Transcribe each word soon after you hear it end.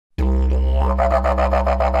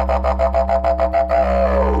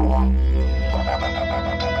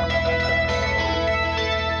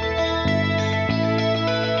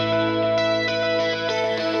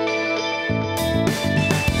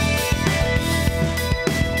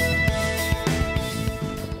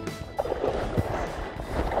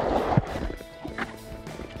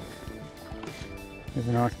There's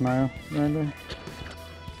a nice male around there.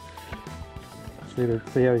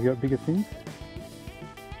 See how he's got bigger fins?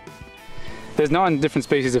 There's 9 different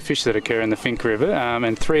species of fish that occur in the Finke River,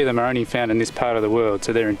 and 3 of them are only found in this part of the world,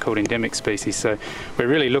 so they're called endemic species. So we're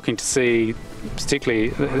really looking to see particularly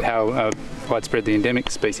how widespread the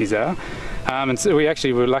endemic species are. And so we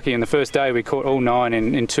actually were lucky in the first day we caught all 9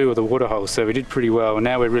 in 2 of the water holes, so we did pretty well. And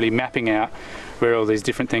now we're really mapping out where all these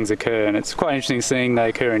different things occur, and it's quite interesting seeing they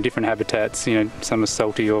occur in different habitats. You know, some are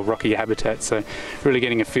salty or rocky habitats, so really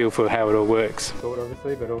getting a feel for how it all works. Caught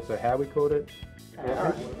obviously, but also how we caught it.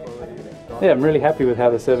 Yeah, I'm really happy with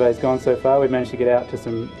how the survey's gone so far. We've managed to get out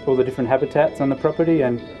to all the different habitats on the property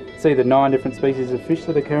and see the 9 different species of fish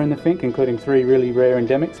that occur in the Finke, including 3 really rare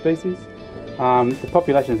endemic species. The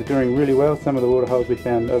populations are doing really well. Some of the water holes we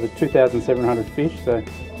found over 2,700 fish, so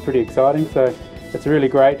pretty exciting. So it's a really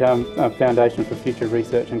great foundation for future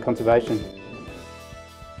research and conservation.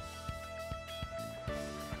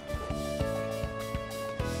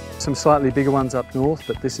 Some slightly bigger ones up north,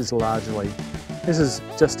 but this is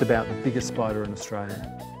just about the biggest spider in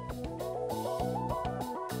Australia.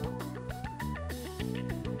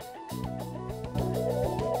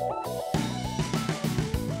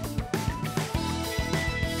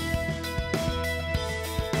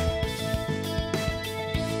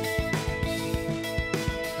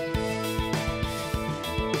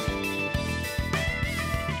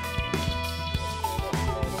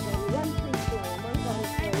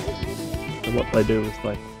 And what they do is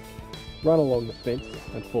they run along the fence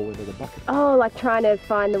and fall into the bucket. Oh, like trying to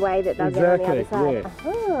find the way that they'll get on the other side.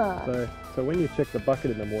 Yeah. Uh-huh. So when you check the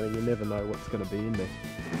bucket in the morning, you never know what's going to be in there.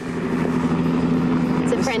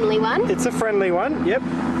 It's a friendly one? It's a friendly one, yep.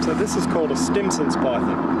 So this is called a Stimson's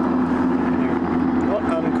python. Not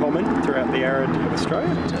uncommon throughout the arid of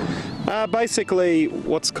Australia. Basically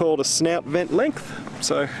what's called a snout vent length.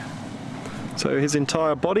 So his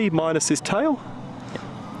entire body minus his tail.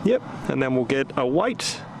 Yep, and then we'll get a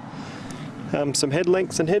weight, some head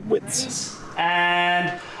lengths and head widths.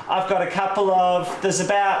 And I've got a couple of, there's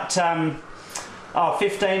about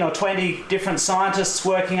 15 or 20 different scientists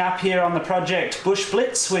working up here on the project Bush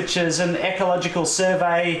Blitz, which is an ecological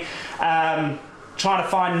survey trying to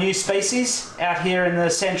find new species out here in the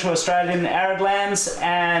Central Australian arid lands,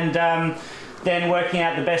 and then working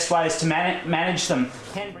out the best ways to manage them.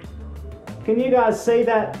 Can you guys see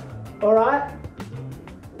that all right?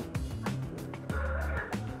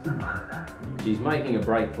 She's making a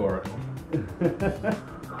break for it.